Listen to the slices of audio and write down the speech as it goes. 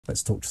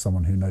Let's talk to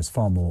someone who knows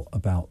far more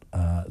about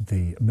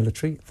the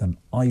military than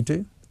I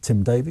do.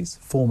 Tim Davies,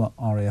 former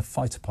RAF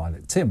fighter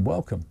pilot. Tim,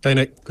 welcome. Hey,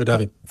 Nick. Good to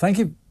have you. Thank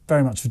you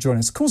very much for joining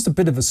us. It's caused a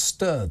bit of a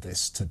stir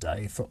this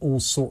today for all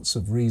sorts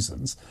of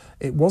reasons.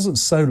 It wasn't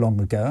so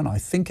long ago, and I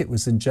think it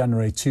was in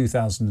January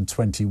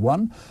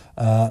 2021,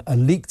 a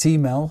leaked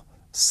email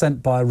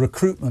sent by a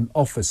recruitment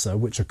officer,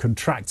 which are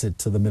contracted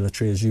to the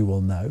military, as you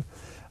will know,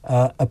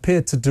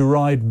 appeared to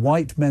deride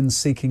white men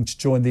seeking to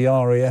join the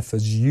RAF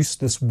as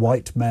useless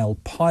white male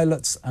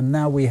pilots. And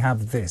now we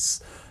have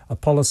this, a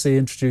policy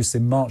introduced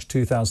in March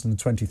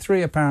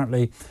 2023,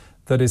 apparently,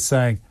 that is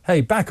saying,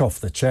 hey, back off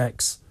the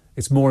checks.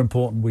 It's more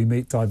important we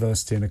meet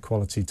diversity and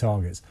equality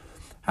targets.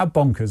 How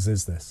bonkers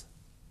is this?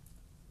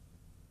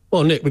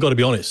 Well, Nick, we've got to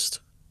be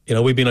honest. You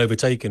know, we've been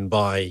overtaken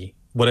by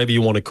whatever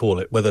you want to call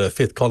it, whether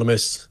fifth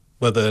columnists,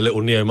 whether little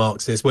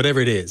neo-Marxists,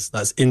 whatever it is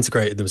that's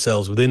integrated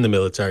themselves within the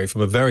military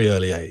from a very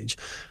early age.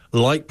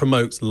 Like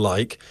promotes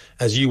like,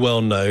 as you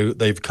well know,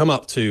 they've come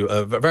up to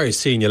a very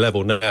senior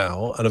level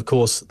now. And of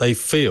course, they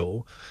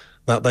feel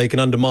that they can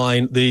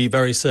undermine the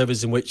very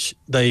service in which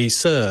they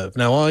serve.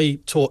 Now, I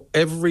taught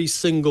every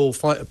single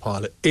fighter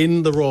pilot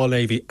in the Royal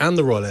Navy and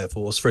the Royal Air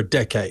Force for a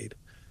decade.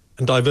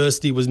 And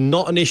diversity was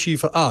not an issue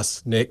for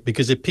us, Nick,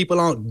 because if people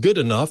aren't good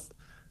enough,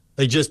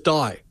 they just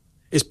die.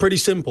 It's pretty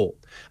simple.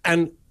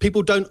 And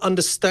people don't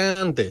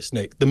understand this,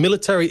 Nick. The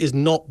military is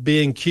not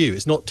B&Q.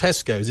 It's not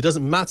Tesco's. It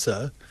doesn't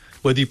matter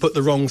whether you put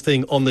the wrong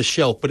thing on the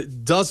shelf, but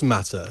it does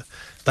matter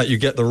that you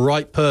get the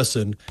right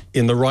person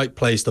in the right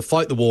place to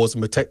fight the wars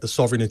and protect the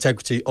sovereign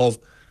integrity of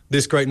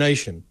this great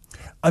nation.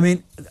 I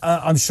mean,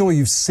 I'm sure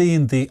you've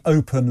seen the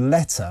open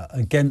letter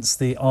against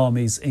the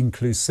Army's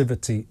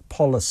inclusivity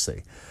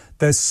policy.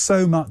 There's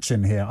so much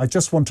in here. I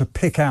just want to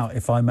pick out,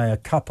 if I may, a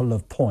couple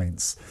of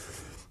points.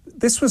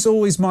 This was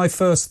always my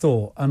first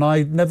thought, and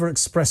I never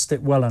expressed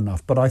it well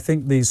enough, but I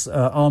think these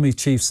army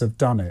chiefs have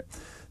done it.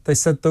 They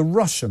said the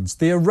Russians,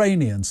 the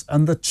Iranians,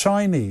 and the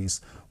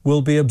Chinese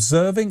will be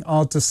observing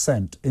our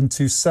descent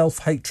into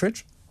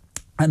self-hatred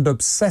and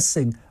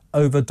obsessing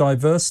over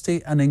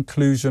diversity and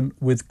inclusion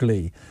with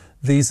glee.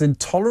 These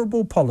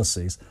intolerable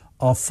policies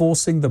are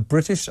forcing the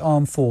British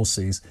Armed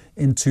Forces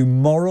into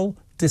moral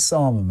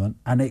disarmament,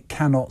 and it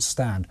cannot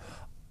stand.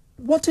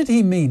 What did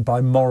he mean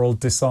by moral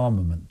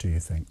disarmament, do you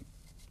think?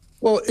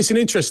 Well, it's an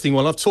interesting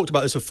one. I've talked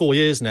about this for 4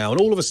 years now, and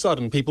all of a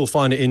sudden people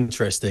find it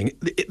interesting.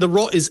 The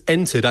rot is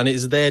entered and it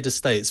is there to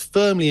stay. It's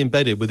firmly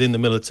embedded within the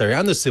military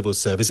and the civil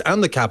service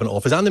and the cabinet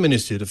office and the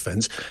Ministry of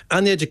Defence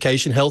and the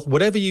education, health,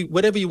 whatever you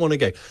want to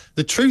go.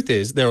 The truth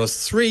is there are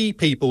 3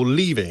 people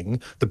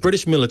leaving the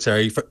British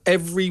military for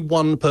every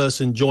 1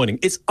 person joining.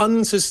 It's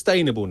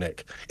unsustainable,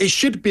 Nick. It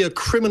should be a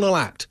criminal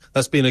act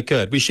that's been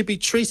occurred. We should be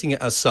treating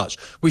it as such.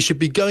 We should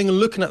be going and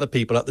looking at the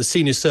people at the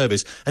senior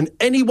service, and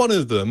any one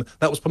of them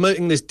that was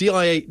promoting this DII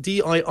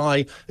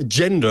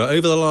agenda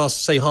over the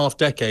last, say, half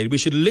decade, we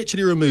should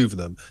literally remove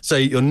them.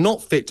 Say, you're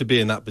not fit to be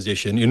in that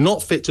position. You're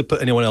not fit to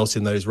put anyone else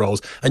in those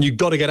roles, and you've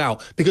got to get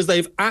out, because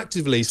they've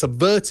actively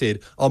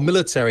subverted our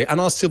military and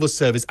our civil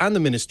service and the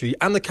ministry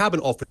and the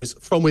cabinet office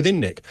from within,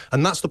 Nick.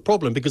 And that's the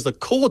problem, because the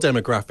core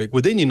demographic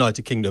within the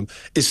United Kingdom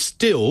is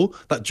still,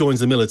 that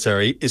joins the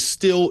military, is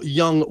still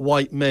young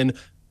white men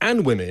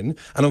and women.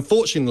 And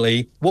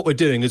unfortunately, what we're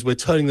doing is we're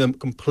turning them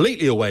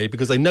completely away,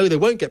 because they know they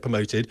won't get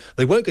promoted.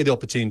 They won't get the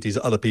opportunities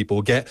that other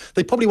people get.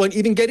 They probably won't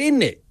even get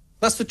in it.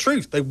 That's the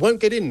truth. They won't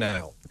get in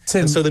now.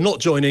 Tim, and so they're not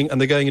joining, and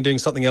they're going and doing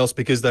something else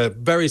because they're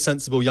very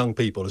sensible young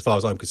people, as far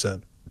as I'm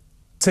concerned.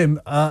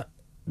 Tim,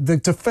 the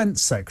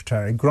Defence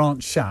Secretary, Grant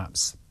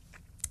Shapps,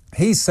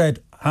 he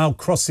said how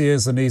cross he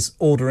is and he's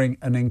ordering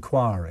an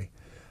inquiry.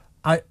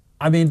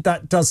 I mean,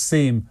 that does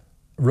seem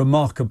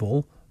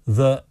remarkable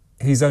that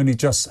he's only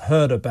just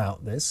heard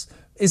about this.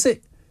 Is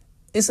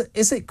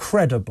it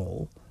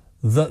credible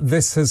that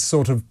this has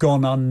sort of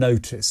gone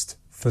unnoticed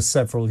for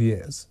several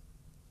years?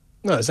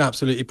 No, it's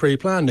absolutely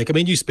pre-planned, Nick. I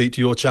mean, you speak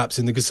to your chaps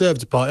in the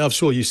Conservative Party. I'm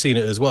sure you've seen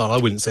it as well. I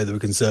wouldn't say they were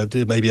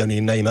Conservative, maybe only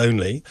in name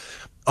only.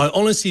 I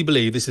honestly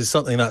believe this is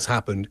something that's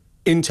happened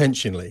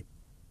intentionally.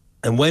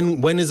 And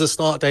when is the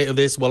start date of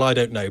this? Well, I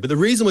don't know. But the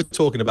reason we're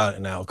talking about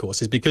it now, of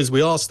course, is because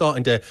we are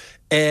starting to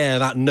air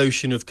that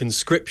notion of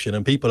conscription,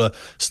 and people are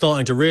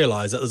starting to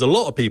realise that there's a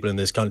lot of people in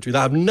this country that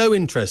have no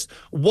interest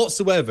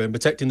whatsoever in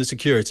protecting the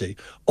security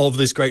of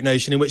this great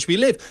nation in which we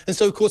live. And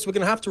so, of course, we're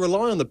going to have to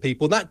rely on the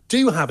people that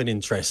do have an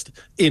interest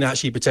in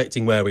actually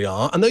protecting where we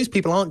are. And those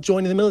people aren't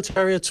joining the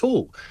military at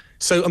all.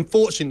 So,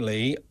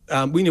 unfortunately,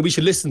 we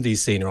should listen to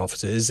these senior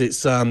officers.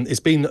 It's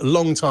been a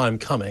long time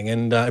coming,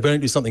 and if we don't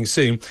do something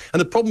soon. And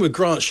the problem with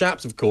Grant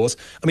Shapps, of course,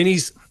 I mean,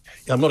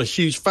 I'm not a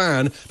huge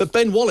fan, but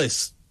Ben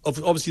Wallace,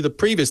 obviously the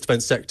previous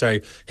Defence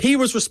Secretary, he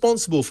was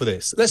responsible for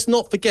this. Let's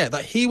not forget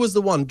that he was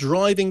the one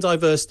driving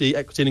diversity,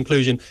 equity and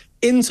inclusion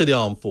into the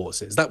armed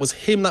forces. That was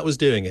him that was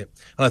doing it.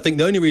 And I think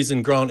the only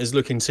reason Grant is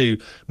looking to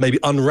maybe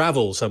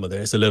unravel some of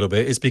this a little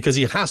bit is because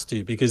he has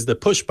to, because the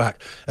pushback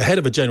ahead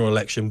of a general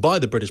election by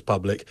the British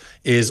public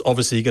is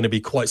obviously going to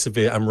be quite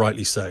severe, and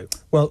rightly so.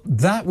 Well,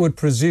 that would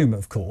presume,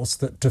 of course,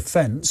 that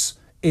defence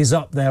is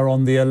up there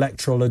on the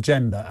electoral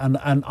agenda.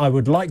 And I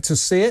would like to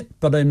see it,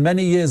 but in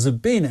many years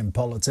of being in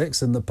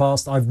politics in the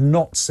past, I've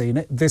not seen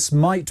it. This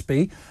might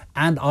be,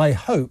 and I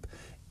hope,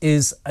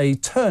 is a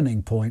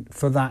turning point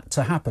for that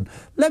to happen.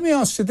 Let me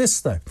ask you this,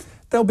 though.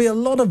 There'll be a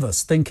lot of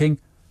us thinking,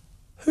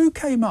 who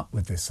came up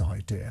with this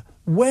idea?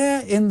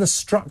 Where in the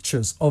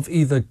structures of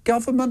either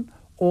government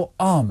or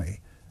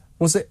army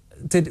was it?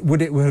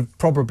 Would it have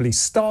probably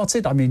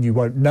started? I mean, you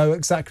won't know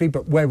exactly,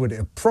 but where would it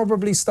have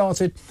probably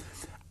started?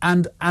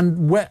 And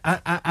where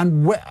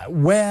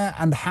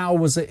and how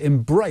was it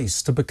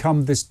embraced to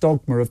become this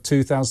dogma of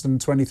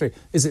 2023?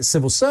 Is it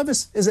civil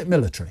service? Is it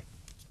military?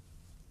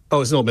 Oh,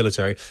 it's not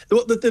military.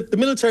 The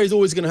military is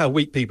always going to have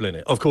weak people in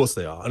it. Of course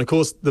they are. And of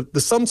course,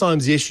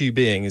 sometimes the issue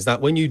being is that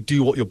when you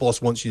do what your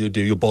boss wants you to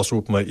do, your boss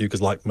will promote you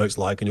because most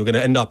like, and you're going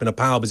to end up in a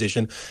power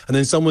position. And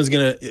then someone's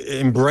going to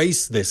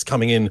embrace this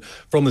coming in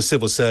from the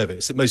civil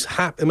service. It most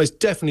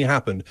definitely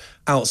happened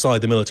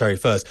outside the military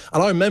first.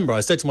 And I remember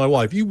I said to my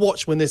wife, you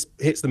watch when this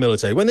hits the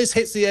military. When this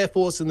hits the Air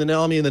Force and the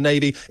Army and the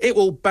Navy, it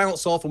will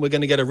bounce off and we're going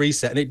to get a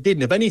reset. And it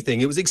didn't. If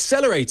anything, it was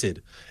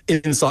accelerated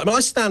inside. I mean, I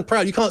stand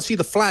proud. You can't see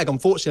the flag,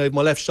 unfortunately, over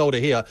my left shoulder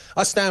here.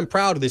 I stand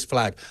proud of this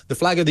flag, the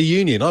flag of the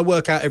Union. I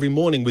work out every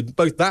morning with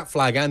both that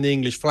flag and the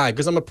English flag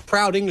because I'm a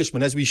proud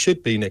Englishman, as we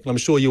should be, Nick, and I'm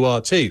sure you are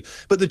too.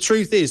 But the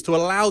truth is, to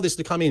allow this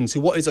to come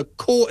into what is a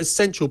core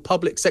essential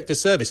public sector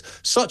service,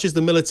 such as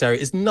the military,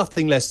 is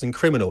nothing less than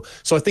criminal.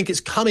 So I think it's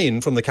come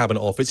in from the Cabinet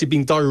Office, it's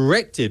been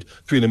directed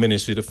through the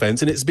Ministry of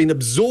Defence, and it's been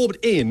absorbed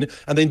in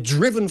and then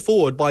driven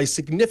forward by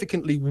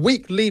significantly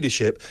weak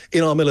leadership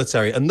in our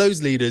military. And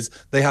those leaders,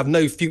 they have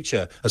no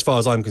future, as far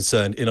as I'm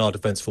concerned, in our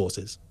defence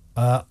forces.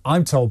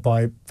 I'm told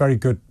by very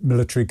good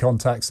military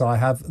contacts I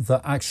have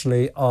that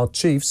actually our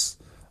chiefs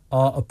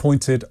are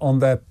appointed on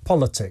their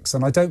politics.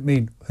 And I don't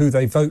mean who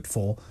they vote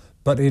for,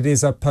 but it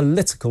is a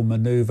political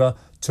manoeuvre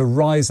to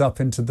rise up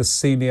into the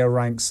senior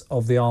ranks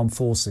of the armed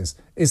forces.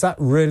 Is that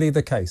really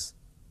the case?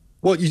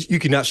 Well, you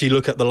can actually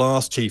look at the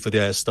last chief of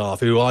the air staff,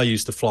 who I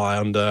used to fly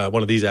under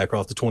one of these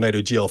aircraft, the Tornado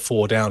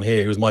GL4 down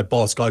here. He was my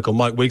boss, a guy called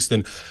Mike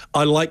Wigston.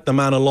 I liked the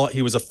man a lot.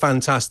 He was a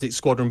fantastic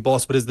squadron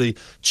boss. But as the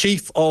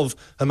chief of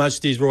Her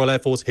Majesty's Royal Air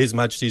Force, His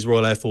Majesty's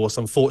Royal Air Force,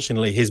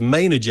 unfortunately, his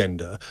main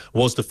agenda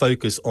was to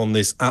focus on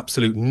this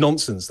absolute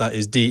nonsense that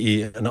is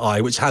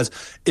DE&I, which has,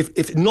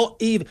 if not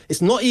even,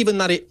 it's not even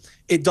that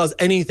it does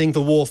anything for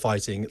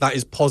warfighting that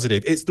is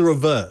positive. It's the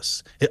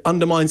reverse. It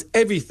undermines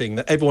everything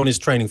that everyone is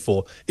training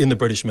for in the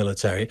British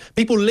military.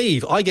 People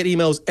leave. I get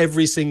emails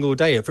every single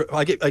day.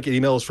 I get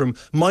emails from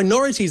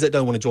minorities that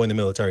don't want to join the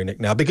military, Nick,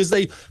 now, because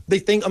they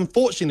think,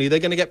 unfortunately, they're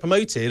going to get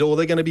promoted or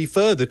they're going to be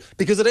furthered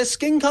because of their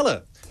skin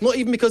colour, not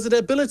even because of their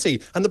ability.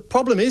 And the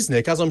problem is,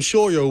 Nick, as I'm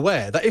sure you're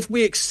aware, that if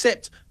we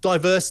accept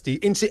diversity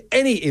into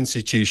any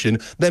institution,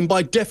 then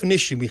by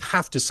definition, we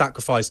have to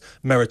sacrifice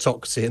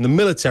meritocracy. And the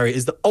military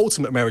is the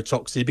ultimate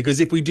meritocracy, because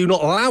if we do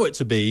not allow it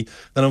to be,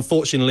 then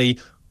unfortunately,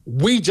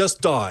 we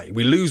just die.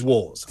 We lose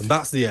wars, and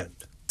that's the end.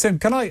 Tim,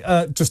 can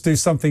I just do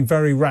something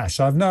very rash?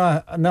 I've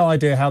no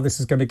idea how this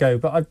is going to go,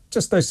 but I've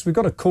just noticed we've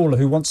got a caller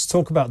who wants to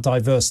talk about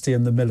diversity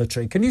in the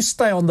military. Can you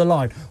stay on the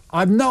line?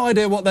 I've no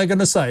idea what they're going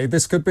to say.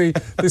 This could be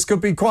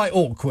quite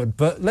awkward,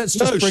 but let's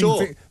just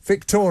bring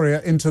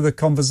Victoria into the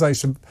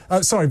conversation.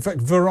 Sorry,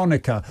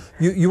 Veronica,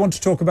 you want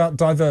to talk about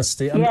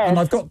diversity, and, yes. And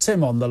I've got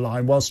Tim on the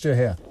line whilst you're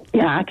here.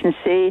 Yeah, I can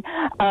see.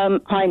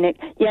 Hi, Nick.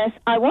 Yes,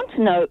 I want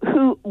to know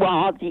who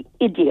are the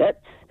idiots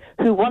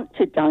who want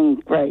to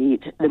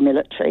downgrade the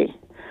military.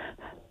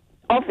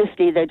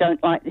 Obviously, they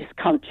don't like this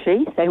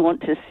country. They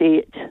want to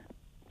see it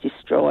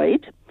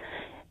destroyed.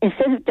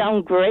 Instead of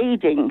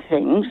downgrading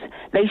things,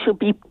 they should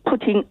be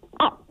putting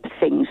up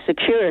things,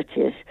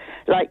 securities,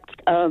 like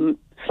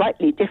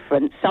slightly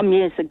different. Some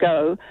years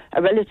ago,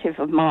 a relative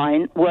of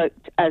mine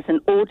worked as an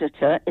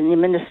auditor in the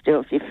Ministry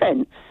of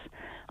Defence.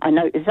 I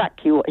know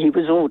exactly what he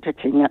was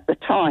auditing at the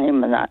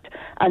time and that.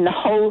 And the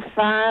whole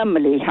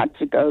family had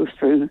to go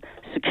through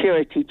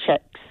security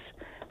checks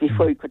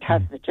before he could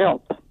have the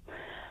job.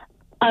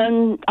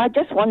 And I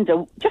just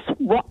wonder just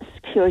what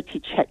security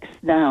checks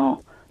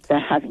now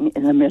they're having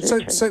in the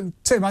military. So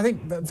Tim, I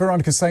think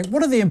Veronica's saying,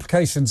 what are the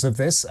implications of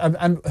this?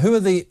 And who are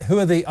the,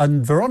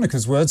 in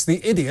Veronica's words, the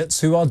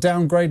idiots who are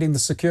downgrading the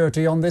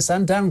security on this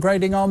and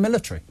downgrading our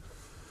military?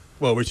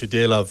 Well, Richard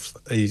Dearlove,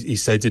 he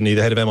said, didn't he,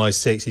 the head of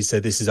MI6, he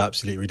said, this is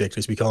absolutely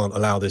ridiculous. We can't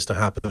allow this to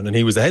happen. And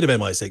he was the head of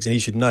MI6 and he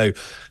should know.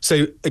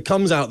 So it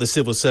comes out the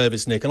civil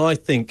service, Nick. And I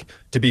think,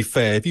 to be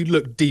fair, if you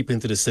look deep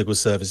into the civil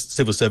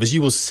service, you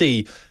will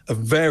see a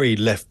very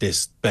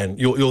leftist bent.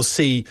 You'll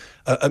see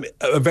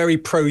a very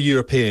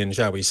pro-European,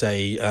 shall we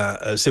say,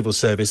 civil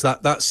service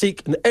that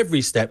seek in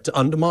every step to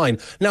undermine.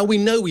 Now, we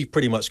know we've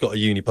pretty much got a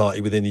uni-party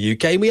within the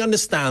UK. And we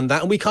understand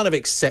that and we kind of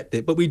accept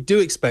it. But we do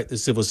expect the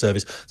civil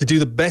service to do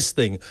the best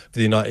thing for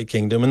the United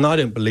Kingdom, and I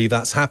don't believe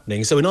that's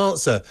happening. So in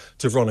answer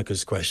to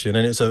Veronica's question,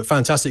 and it's a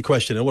fantastic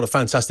question, and what a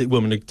fantastic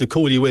woman to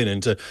call you in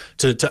and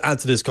to add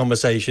to this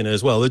conversation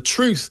as well. The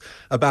truth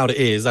about it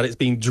is that it's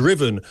being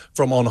driven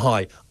from on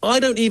high. I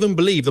don't even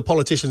believe the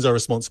politicians are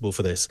responsible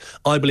for this.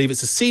 I believe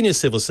it's the senior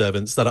civil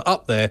servants that are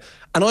up there,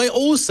 and I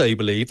also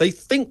believe they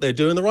think they're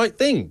doing the right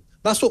thing.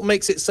 That's what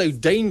makes it so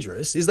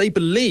dangerous, is they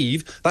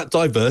believe that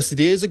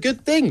diversity is a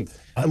good thing.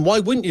 And why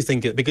wouldn't you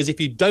think it? Because if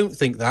you don't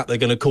think that, they're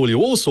going to call you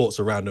all sorts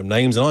of random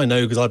names. And I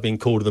know, because I've been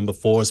called them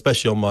before,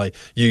 especially on my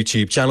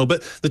YouTube channel.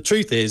 But the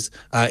truth is,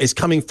 it's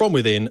coming from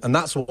within. And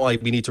that's why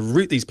we need to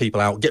root these people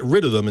out, get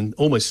rid of them, and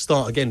almost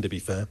start again, to be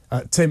fair.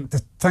 Tim,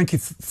 thank you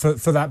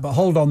for that. But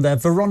hold on there.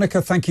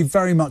 Veronica, thank you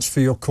very much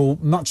for your call.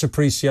 Much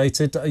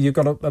appreciated. You've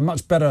got a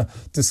much better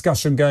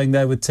discussion going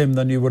there with Tim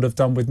than you would have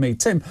done with me.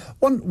 Tim,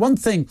 one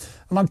thing,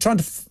 and I'm trying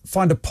to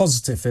find a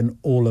positive in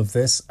all of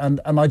this,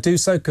 and I do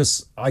so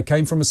because I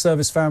came from a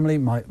service family.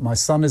 My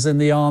son is in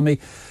the army.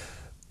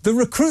 The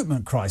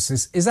recruitment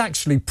crisis is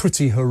actually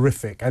pretty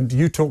horrific, and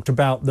you talked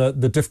about the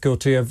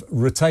difficulty of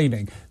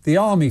retaining. The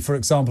army, for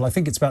example, I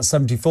think it's about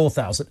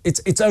 74,000.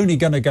 It's only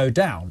going to go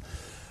down.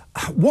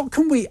 What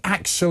can we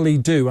actually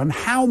do, and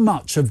how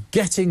much of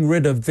getting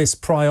rid of this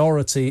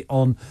priority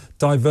on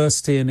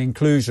diversity and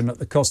inclusion at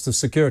the cost of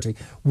security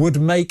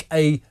would make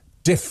a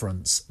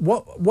difference?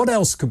 What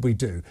else could we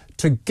do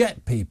to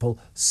get people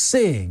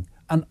seeing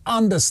and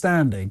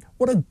understanding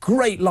what a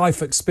great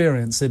life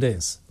experience it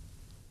is?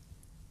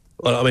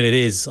 Well, I mean, it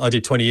is. I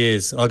did 20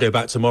 years. I'll go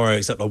back tomorrow,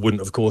 except I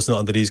wouldn't, of course, not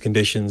under these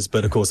conditions.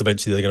 But of course,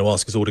 eventually they're going to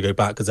ask us all to go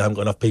back because they haven't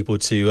got enough people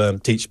to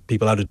teach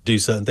people how to do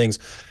certain things.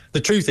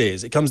 The truth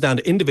is, it comes down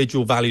to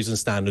individual values and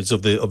standards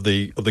of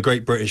the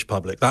great British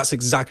public. That's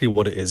exactly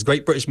what it is.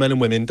 Great British men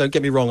and women. Don't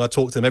get me wrong. I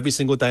talk to them every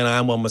single day, and I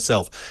am one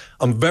myself.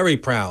 I'm very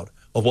proud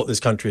of what this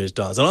country has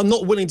done. And I'm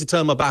not willing to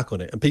turn my back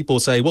on it. And people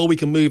say, well, we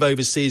can move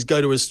overseas,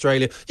 go to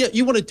Australia. Yeah,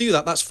 you want to do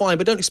that, that's fine,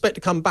 but don't expect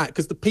to come back,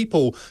 because the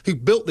people who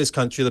built this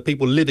country are the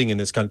people living in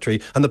this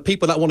country, and the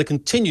people that want to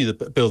continue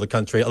to build the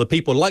country are the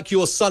people like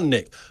your son,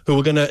 Nick, who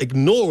are going to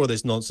ignore all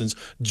this nonsense,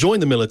 join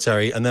the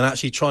military, and then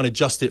actually try and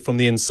adjust it from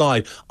the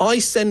inside. I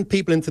send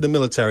people into the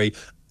military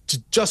to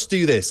just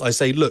do this. I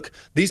say, look,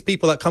 these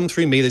people that come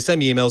through me, they send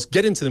me emails,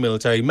 get into the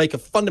military, make a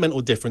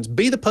fundamental difference,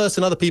 be the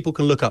person other people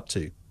can look up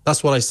to.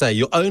 That's what I say.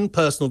 Your own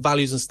personal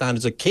values and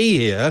standards are key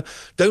here.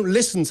 Don't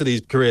listen to these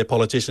career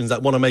politicians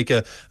that want to make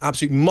an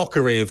absolute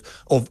mockery of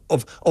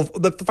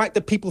the fact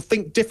that people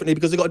think differently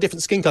because they've got a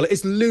different skin colour.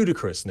 It's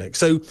ludicrous, Nick.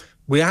 So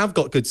we have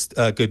got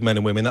good men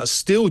and women that are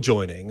still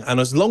joining, and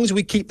as long as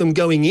we keep them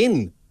going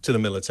in to the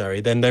military,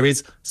 then there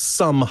is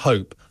some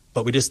hope.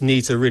 But we just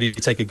need to really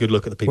take a good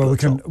look at the people.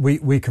 Well,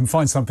 we can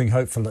find something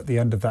hopeful at the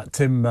end of that.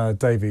 Tim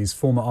Davies,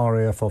 former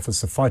RAF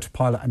officer, fighter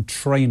pilot and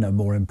trainer,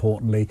 more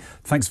importantly.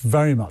 Thanks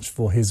very much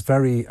for his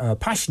very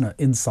passionate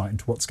insight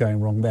into what's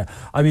going wrong there.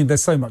 I mean,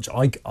 there's so much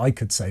I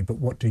could say, but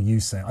what do you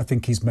say? I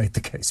think he's made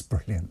the case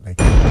brilliantly.